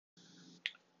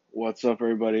What's up,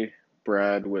 everybody?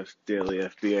 Brad with Daily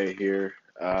FBA here.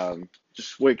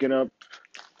 Just waking up.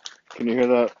 Can you hear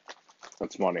that?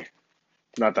 That's money.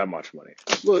 Not that much money.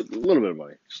 A little bit of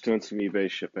money. Just doing some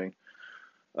eBay shipping.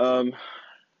 Um,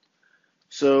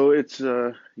 so it's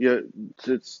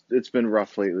been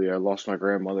rough lately. I lost my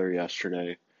grandmother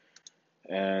yesterday,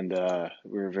 and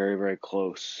we were very very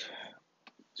close.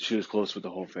 She was close with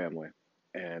the whole family,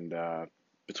 and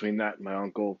between that and my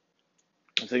uncle,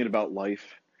 I'm thinking about life.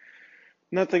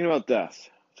 I'm not thinking about death.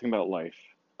 I'm thinking about life.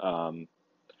 Um,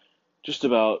 just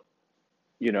about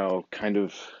kind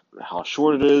of how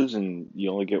short it is, and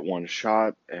you only get one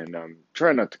shot. And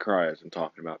try not to cry as I'm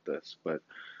talking about this, but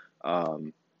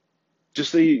um,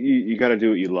 just that you got to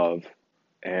do what you love,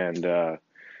 and uh,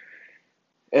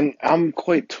 and I'm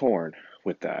quite torn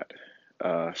with that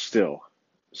still.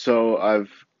 So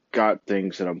I've got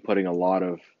things that I'm putting a lot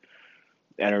of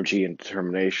energy and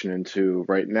determination into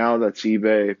right now. That's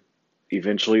eBay.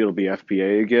 Eventually, it'll be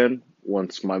FBA again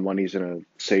once my money's in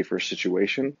a safer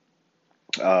situation.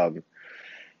 Um,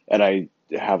 and I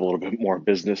have a little bit more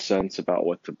business sense about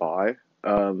what to buy.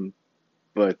 Um,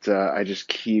 but I just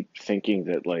keep thinking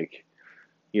that, like,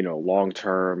 long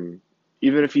term,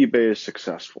 even if eBay is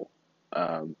successful,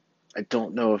 um, I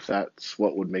don't know if that's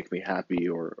what would make me happy,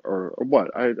 or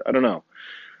what. I don't know.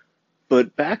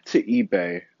 But back to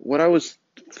eBay, what I was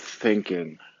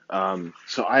thinking,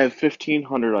 so I have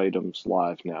 1,500 items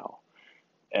live now,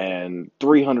 and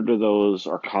 300 of those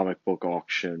are comic book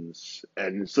auctions.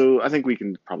 And so I think we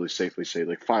can probably safely say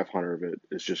like 500 of it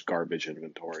is just garbage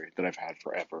inventory that I've had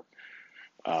forever.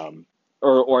 Um,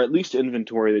 or at least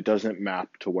inventory that doesn't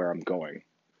map to where I'm going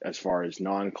as far as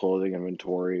non-clothing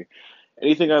inventory.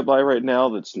 Anything I buy right now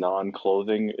that's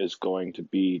non-clothing is going to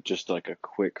be just like a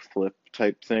quick flip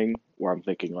type thing where I'm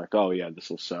thinking like, oh yeah, this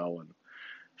will sell. And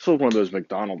sold one of those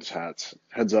McDonald's hats.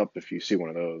 Heads up if you see one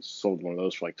of those. Sold one of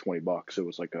those for like $20. It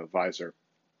was like a visor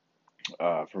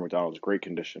from McDonald's, great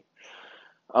condition.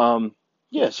 Um,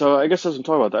 yeah, so I guess as I'm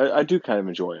talking about that, I do kind of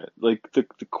enjoy it. Like the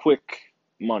quick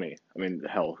money. I mean,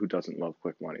 hell, who doesn't love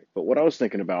quick money? But what I was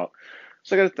thinking about,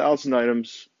 so I got 1,000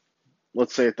 items,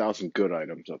 let's say 1,000 good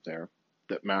items up there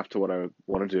that map to what I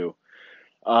want to do.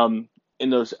 Um, in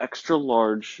those extra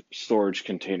large storage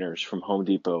containers from Home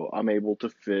Depot, I'm able to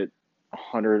fit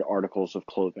 100 articles of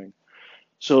clothing.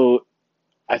 So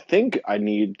I think I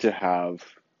need to have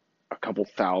a couple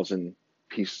thousand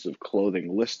pieces of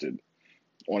clothing listed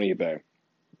on eBay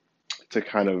to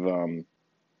kind of,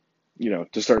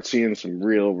 to start seeing some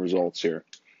real results here.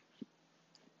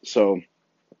 So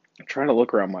I'm trying to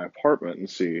look around my apartment and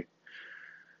see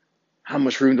how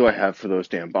much room do I have for those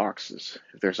damn boxes.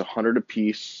 If there's 100 a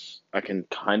piece, I can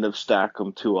kind of stack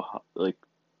them to like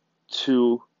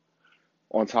two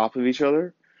on top of each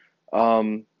other.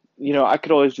 Um, I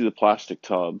could always do the plastic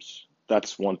tubs.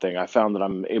 That's one thing. I found that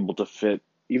I'm able to fit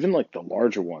even like the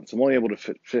larger ones. I'm only able to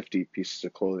fit 50 pieces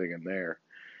of clothing in there.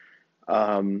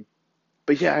 Um,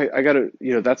 but yeah, I gotta,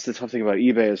 that's the tough thing about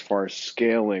eBay as far as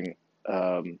scaling.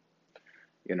 Um,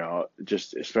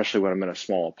 just especially when I'm in a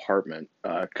small apartment,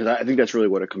 because I think that's really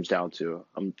what it comes down to.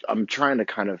 I'm trying to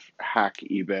kind of hack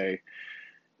eBay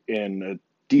in a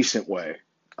decent way.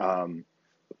 Um,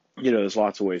 there's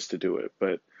lots of ways to do it,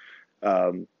 but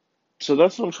um, so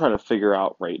that's what I'm trying to figure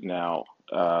out right now.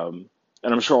 And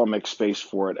I'm sure I'll make space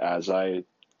for it as I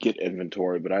get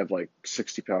inventory, but I have like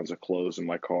 60 pounds of clothes in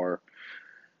my car.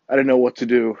 I didn't know what to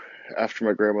do after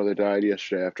my grandmother died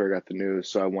yesterday after I got the news,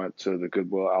 so I went to the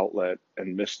Goodwill outlet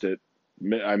and missed it.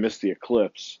 I missed the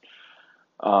eclipse.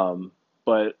 Um,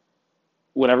 but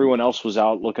when everyone else was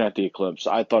out looking at the eclipse,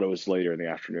 I thought it was later in the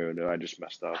afternoon, and I just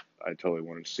messed up. I totally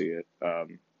wanted to see it.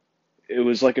 It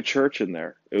was like a church in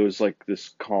there. It was like this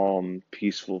calm,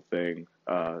 peaceful thing.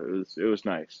 It was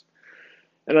nice,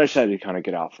 and I decided to kind of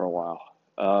get out for a while.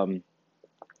 Um,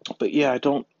 but yeah, I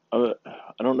don't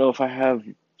know if I have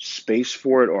space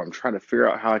for it, or I'm trying to figure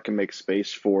out how I can make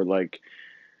space for like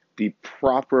the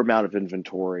proper amount of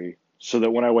inventory so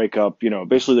that when I wake up,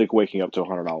 basically like waking up to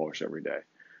 $100 every day.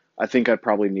 I think I'd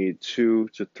probably need 2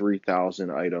 to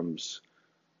 3,000 items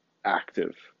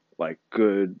active, like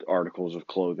good articles of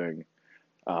clothing.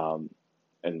 Um,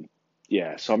 and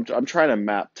yeah, so I'm trying to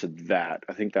map to that.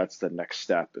 I think that's the next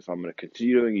step. If I'm going to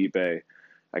continue doing eBay,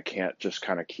 I can't just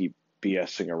kind of keep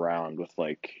BSing around with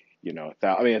like,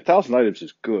 I mean, 1,000 items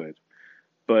is good,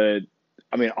 but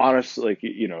I mean, honestly,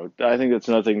 like, I think that's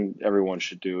another thing everyone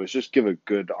should do is just give a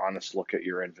good, honest look at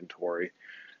your inventory.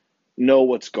 Know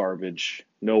what's garbage.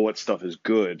 Know what stuff is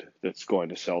good that's going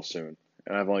to sell soon.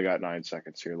 And I've only got 9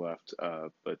 seconds here left.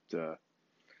 But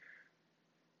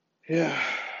yeah,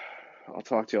 I'll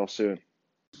talk to y'all soon.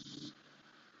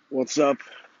 What's up?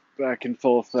 back in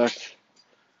full effect.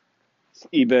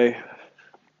 eBay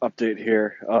update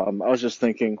here. I was just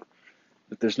thinking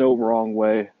that there's no wrong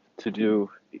way to do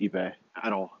eBay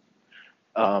at all.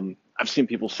 I've seen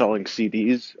people selling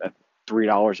CDs at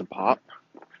 $3 a pop.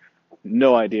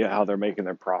 No idea how they're making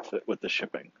their profit with the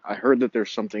shipping. I heard that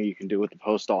there's something you can do with the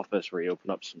post office where you open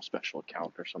up some special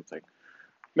account or something.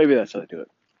 Maybe that's how they do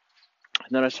it. And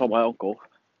then I saw my uncle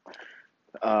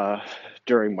uh,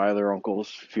 during my other uncle's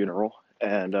funeral,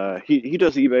 and he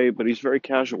does eBay, but he's very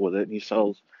casual with it. He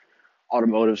sells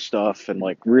automotive stuff and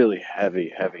like really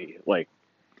heavy like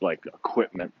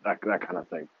equipment, that kind of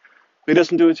thing. He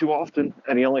doesn't do it too often,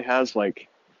 and he only has like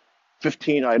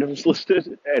 15 items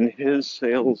listed, and his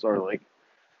sales are like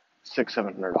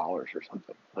 $700 or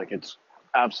something. Like it's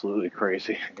absolutely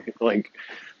crazy. like,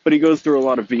 but he goes through a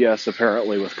lot of BS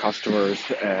apparently with customers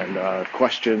and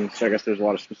questions. I guess there's a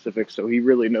lot of specifics, so he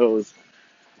really knows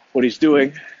what he's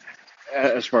doing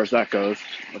as far as that goes.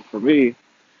 But for me,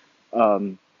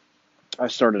 um, I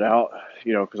started out,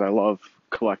 because I love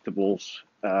collectibles,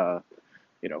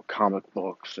 comic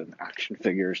books and action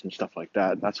figures and stuff like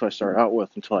that. That's what I started out with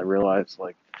until I realized,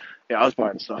 like, yeah, I was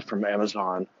buying stuff from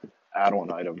Amazon,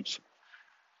 add-on items,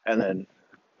 and then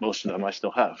most of them I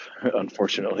still have,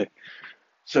 unfortunately.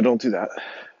 So don't do that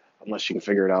unless you can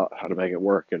figure it out how to make it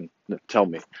work and tell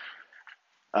me.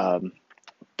 Um,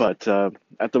 but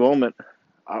at the moment,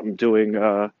 I'm doing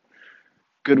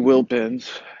Goodwill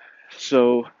bins.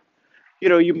 So,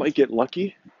 you might get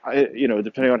lucky,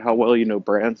 depending on how well you know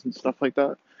brands and stuff like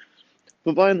that.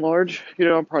 But by and large,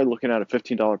 I'm probably looking at a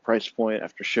 $15 price point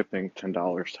after shipping,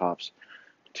 $10 tops.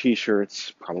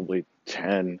 T-shirts, probably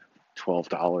 $10,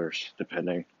 $12,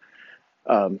 depending.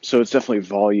 So it's definitely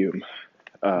volume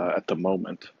at the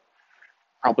moment.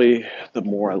 Probably the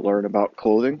more I learn about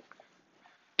clothing,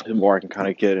 the more I can kind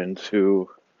of get into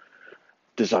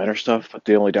designer stuff. But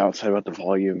the only downside about the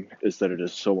volume is that it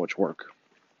is so much work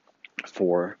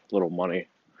for little money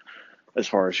as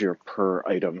far as your per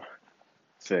item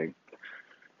thing.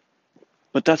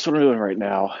 But that's what I'm doing right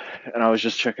now. And I was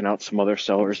just checking out some other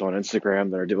sellers on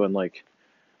Instagram that are doing like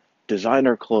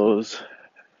designer clothes.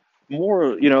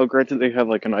 More, granted they have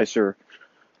like a nicer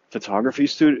photography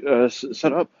studio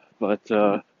set up, but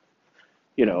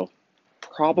you know,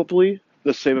 probably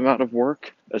the same amount of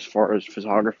work as far as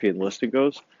photography and listing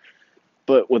goes.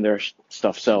 But when their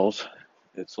stuff sells,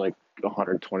 it's like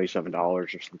 $127 or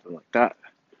something like that.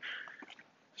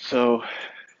 So,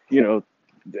 you know,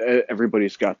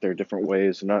 everybody's got their different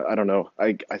ways, and I don't know.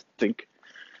 I think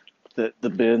that the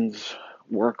bins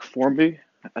work for me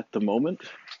at the moment,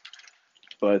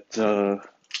 but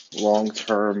long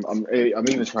term, I'm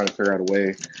even trying to figure out a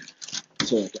way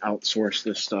to like outsource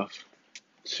this stuff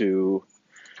to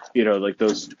like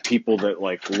those people that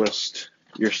like list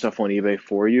your stuff on eBay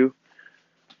for you.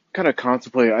 Kind of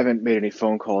contemplate. I haven't made any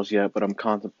phone calls yet, but I'm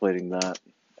contemplating that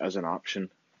as an option.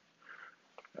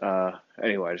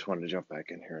 Anyway, I just wanted to jump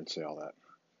back in here and say all that.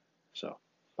 So,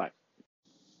 bye.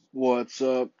 What's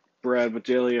up, Brad with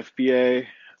Daily FBA?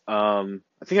 I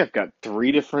think I've got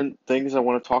three different things I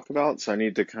want to talk about, so I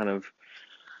need to kind of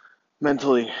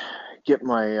mentally get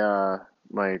my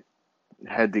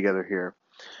head together here.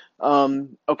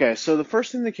 Okay, so the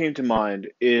first thing that came to mind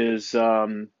is,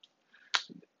 and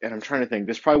I'm trying to think,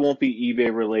 this probably won't be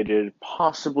eBay related,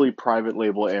 possibly private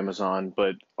label Amazon,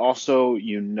 but also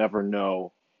you never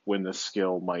know when this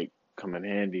skill might come in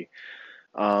handy.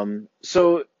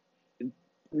 So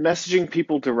messaging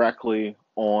people directly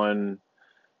on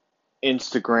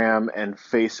Instagram and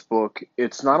Facebook,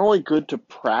 it's not only good to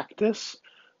practice,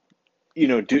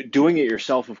 doing it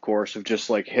yourself, of course, of just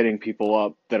like hitting people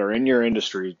up that are in your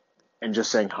industry and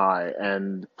just saying hi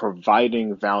and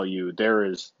providing value. There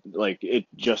is like, it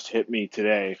just hit me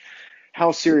today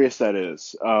how serious that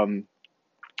is.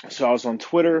 So I was on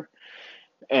Twitter,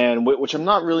 and which I'm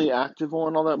not really active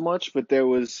on all that much, but there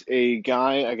was a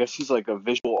guy, I guess he's like a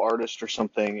visual artist or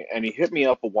something, and he hit me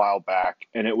up a while back,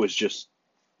 and it was just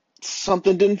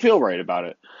something didn't feel right about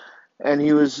it. And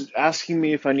he was asking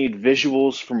me if I need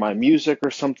visuals for my music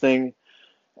or something.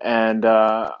 And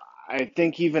I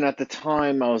think even at the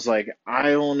time I was like,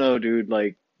 I don't know, dude.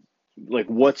 Like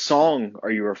what song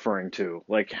are you referring to?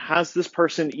 Like, has this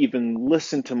person even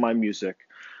listened to my music,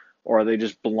 or are they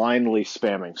just blindly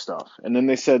spamming stuff? And then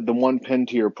they said the one pin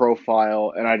to your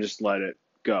profile, and I just let it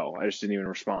go. I just didn't even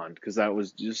respond because that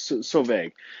was just so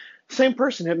vague. Same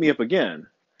person hit me up again,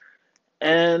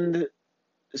 and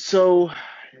so,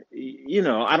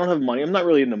 I don't have money. I'm not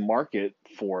really in the market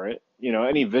for it.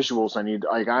 Any visuals I need,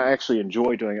 like, I actually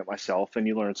enjoy doing it myself, and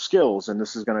you learn skills. And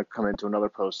this is going to come into another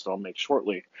post that I'll make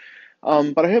shortly.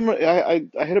 But I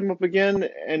hit him up again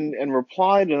and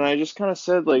replied, and I just kind of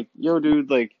said like, "Yo, dude,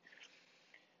 like,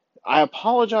 I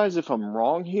apologize if I'm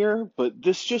wrong here, but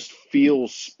this just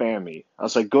feels spammy." I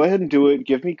was like, "Go ahead and do it.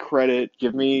 Give me credit.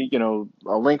 Give me,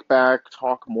 a link back.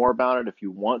 Talk more about it if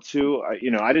you want to."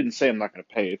 I didn't say I'm not going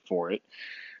to pay for it,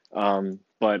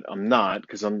 but I'm not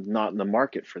because I'm not in the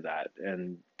market for that,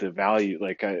 and the value,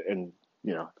 like, I'm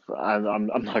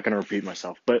not going to repeat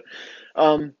myself, but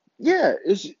yeah,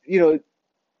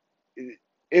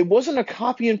 it wasn't a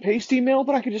copy and paste email,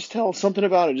 but I could just tell something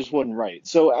about it just wasn't right.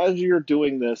 So as you're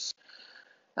doing this,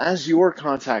 as you're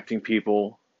contacting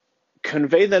people,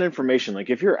 convey that information. Like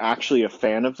if you're actually a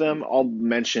fan of them, I'll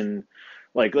mention,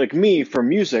 like me for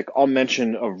music, I'll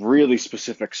mention a really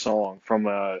specific song from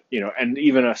and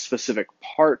even a specific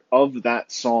part of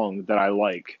that song that I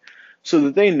like, so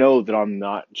that they know that I'm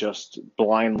not just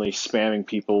blindly spamming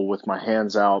people with my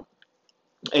hands out.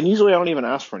 And usually I don't even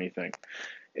ask for anything.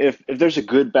 If there's a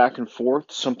good back and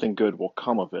forth, something good will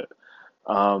come of it.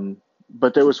 Um,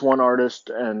 but there was one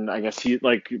artist, and I guess he,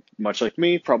 like, much like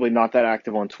me, probably not that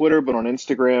active on Twitter, but on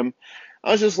Instagram.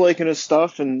 I was just liking his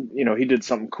stuff, and he did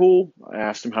something cool. I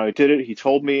asked him how he did it. He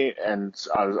told me, and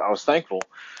I was thankful.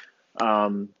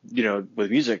 With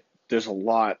music, there's a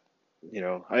lot.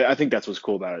 I think that's what's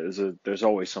cool about it, is that there's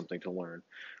always something to learn.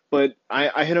 But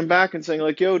I hit him back and saying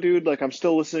like, "Yo, dude, like I'm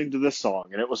still listening to this song,"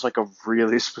 and it was like a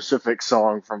really specific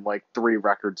song from like 3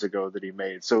 records ago that he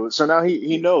made. So now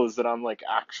he knows that I'm like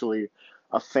actually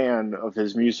a fan of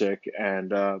his music,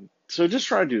 and so just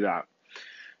try to do that.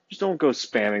 Just don't go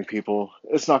spamming people.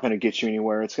 It's not going to get you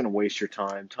anywhere. It's going to waste your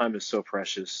time. Time is so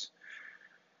precious.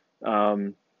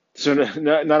 Um, so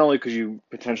not only could you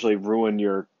potentially ruin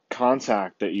your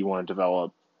contact that you want to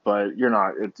develop, but you're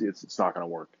not. It's not going to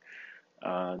work.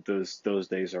 Those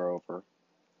days are over.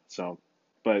 So,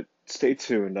 but stay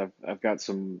tuned. I've got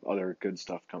some other good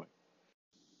stuff coming.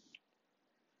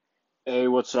 Hey,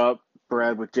 what's up?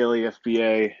 Brad with Daily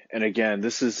FBA. And again,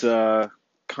 this is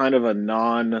kind of a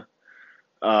non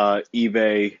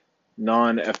eBay,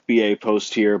 non FBA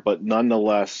post here, but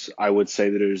nonetheless, I would say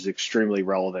that it is extremely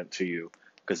relevant to you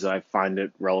because I find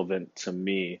it relevant to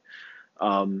me.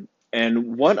 And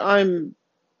what I'm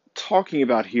talking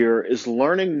about here is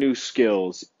learning new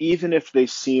skills, even if they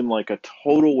seem like a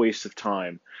total waste of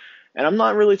time. And I'm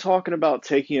not really talking about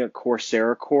taking a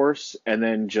Coursera course and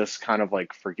then just kind of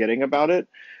like forgetting about it.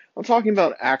 I'm talking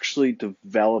about actually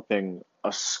developing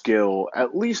a skill,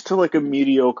 at least to like a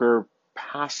mediocre,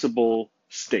 passable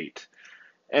state,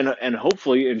 and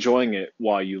hopefully enjoying it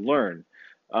while you learn.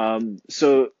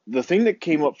 So the thing that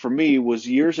came up for me was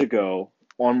years ago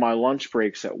on my lunch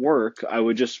breaks at work, I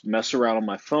would just mess around on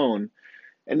my phone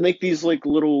and make these like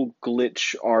little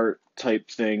glitch art type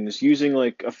things using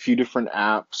like a few different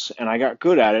apps, and I got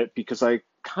good at it because I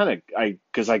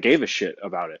gave a shit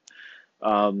about it.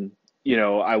 um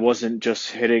I wasn't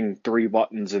just hitting 3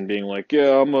 buttons and being like,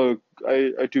 yeah,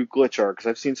 I do glitch art because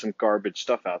I've seen some garbage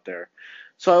stuff out there.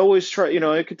 So I always try,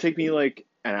 it could take me like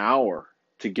an hour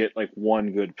to get like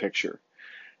one good picture.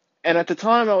 And at the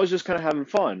time, I was just kind of having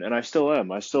fun, and I still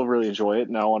am. I still really enjoy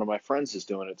it. Now one of my friends is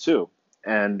doing it too,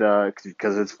 and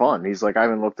because it's fun. He's like, I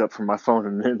haven't looked up from my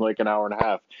phone in like an hour and a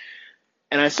half.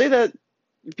 And I say that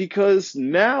because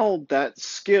now that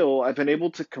skill, I've been able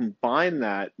to combine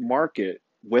that market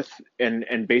with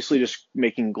and basically just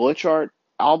making glitch art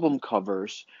album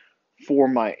covers for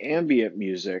my ambient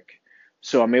music.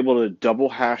 So I'm able to double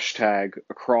hashtag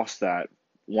across that.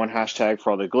 One hashtag for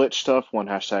all the glitch stuff, one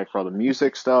hashtag for all the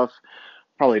music stuff,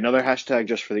 probably another hashtag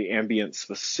just for the ambient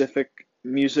specific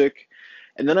music.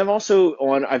 And then I've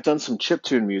done some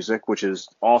chiptune music, which is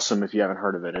awesome if you haven't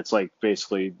heard of it. It's like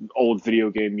basically old video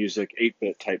game music,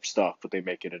 8-bit type stuff, but they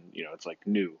make it in, it's like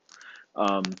new.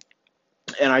 Um,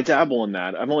 and I dabble in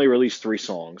that. I've only released 3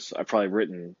 songs. I've probably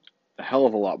written a hell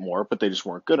of a lot more, but they just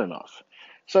weren't good enough.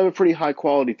 So I have a pretty high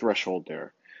quality threshold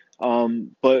there.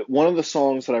 But one of the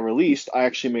songs that I released, I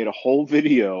actually made a whole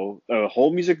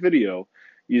music video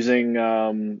using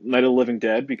Night of the Living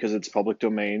Dead because it's public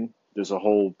domain. There's a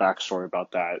whole backstory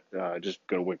about that. Just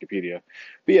go to Wikipedia.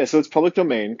 But yeah, so it's public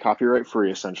domain, copyright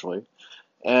free essentially.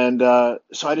 And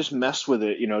so I just messed with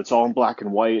it. It's all in black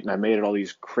and white, and I made it all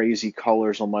these crazy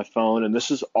colors on my phone. And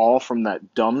this is all from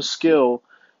that dumb skill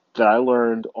that I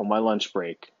learned on my lunch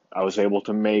break. I was able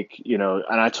to make, and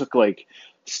I took like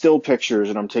still pictures,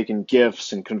 and I'm taking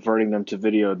GIFs and converting them to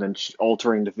video, and then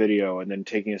altering the video, and then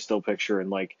taking a still picture and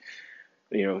like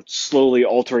slowly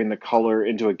altering the color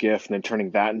into a GIF and then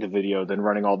turning that into video, then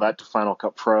running all that to Final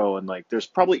Cut Pro. And like, there's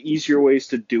probably easier ways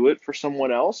to do it for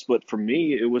someone else, but for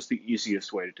me, it was the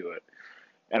easiest way to do it.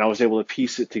 and I was able to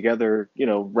piece it together,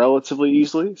 relatively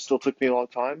easily. Still took me a long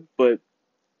time, but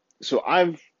so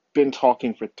I've been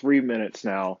talking for 3 minutes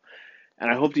now,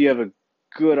 and I hope that you have a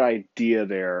good idea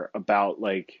there about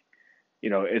like,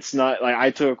 it's not like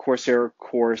I took a Coursera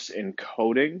course in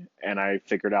coding and I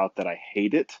figured out that I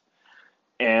hate it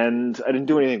and I didn't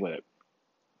do anything with it.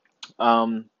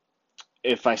 Um,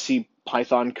 if I see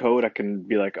Python code, I can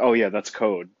be like, oh yeah, that's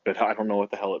code, but I don't know what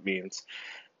the hell it means.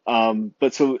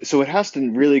 But so it has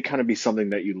to really kind of be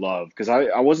something that you love because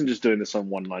I wasn't just doing this on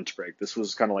one lunch break. This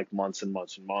was kind of like months and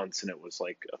months and months, and it was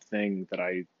like a thing that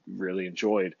I really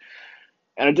enjoyed.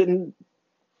 And I didn't,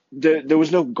 there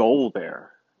was no goal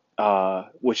there,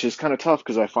 which is kind of tough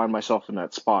because I find myself in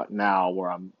that spot now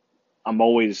where I'm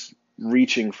always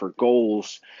reaching for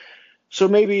goals. So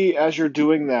maybe as you're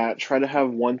doing that, try to have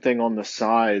one thing on the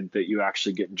side that you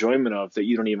actually get enjoyment of that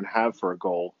you don't even have for a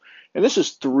goal. And this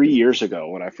is 3 years ago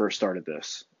when I first started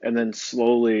this. And then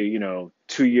slowly,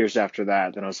 2 years after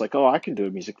that, then I was like, oh, I can do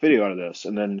a music video out of this.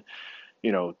 And then,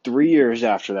 3 years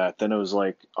after that, then it was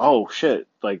like, oh shit,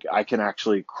 like I can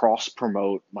actually cross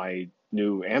promote my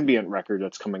new ambient record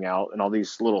that's coming out and all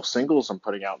these little singles I'm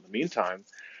putting out in the meantime.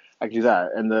 I can do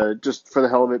that. And the just for the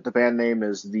hell of it, the band name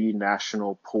is The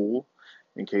National Pool,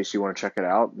 in case you want to check it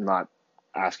out. I'm not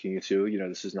asking you to,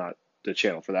 this is not the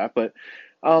channel for that, but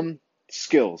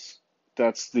skills.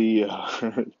 That's the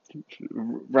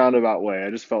roundabout way.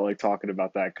 I just felt like talking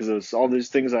about that because it was all these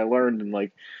things I learned and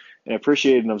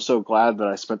appreciated, and I'm so glad that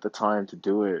I spent the time to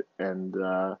do it. And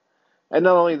not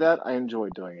only that, I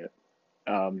enjoyed doing it.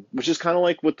 Which is kind of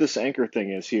like what this anchor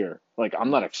thing is here. Like I'm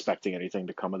not expecting anything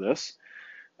to come of this.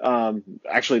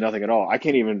 Actually, nothing at all. I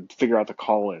can't even figure out the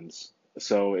call-ins.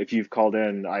 So if you've called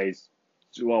in, I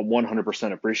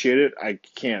 100% appreciate it. I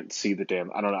can't see the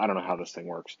damn. I don't know how this thing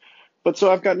works. But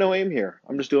so I've got no aim here.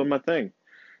 I'm just doing my thing.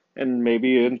 And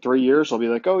maybe in 3 years I'll be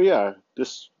like, oh yeah,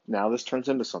 this turns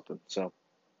into something. So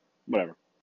whatever.